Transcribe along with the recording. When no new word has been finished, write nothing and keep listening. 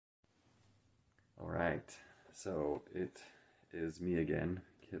Alright, so it is me again,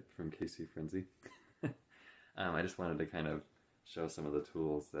 Kip from KCFRENZY. I just wanted to kind of show some of the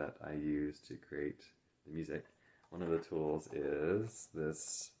tools that I use to create the music. One of the tools is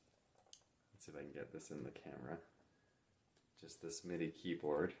this, let's see if I can get this in the camera, just this Midi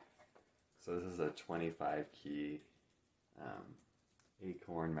keyboard. So this is a 25 key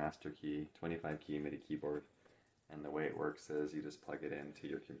Acorn master key, 25 key Midi keyboard. And the way it works is you just plug it into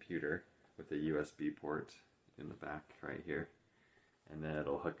your computer with a USB port in the back right here. And then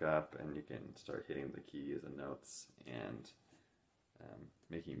it'll hook up and you can start hitting the keys and notes and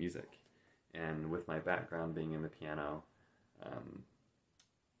making music. And with my background being in the piano,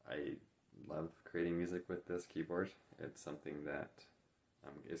 I love creating music with this keyboard. It's something that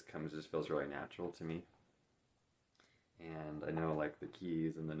just feels really natural to me. And I know like the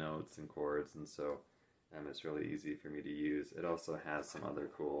keys and the notes and chords, and so it's really easy for me to use. It also has some other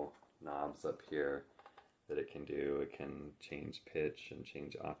cool knobs up here that it can do. It can change pitch and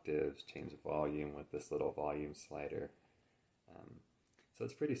change octaves, change volume with this little volume slider. So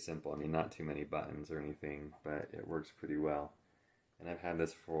it's pretty simple. I mean, not too many buttons or anything, but it works pretty well. And I've had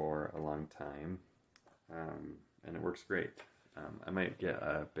this for a long time, and it works great. I might get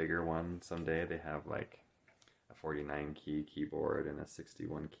a bigger one someday. They have like a 49 key keyboard and a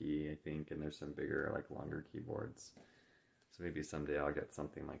 61 key, I think, and there's some bigger, like longer keyboards. So maybe someday I'll get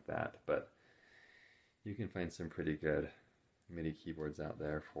something like that, but you can find some pretty good MIDI keyboards out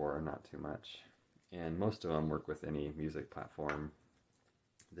there for not too much. And most of them work with any music platform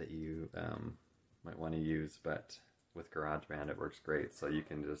that you might want to use, but with Garageband it works great. So you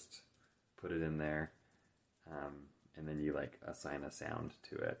can just put it in there, and then you like assign a sound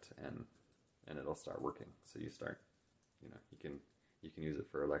to it, and it'll start working. So you start, you can use it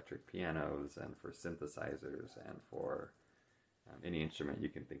for electric pianos and for synthesizers and for any instrument you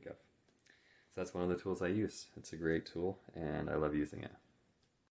can think of. So that's one of the tools I use. It's a great tool and I love using it.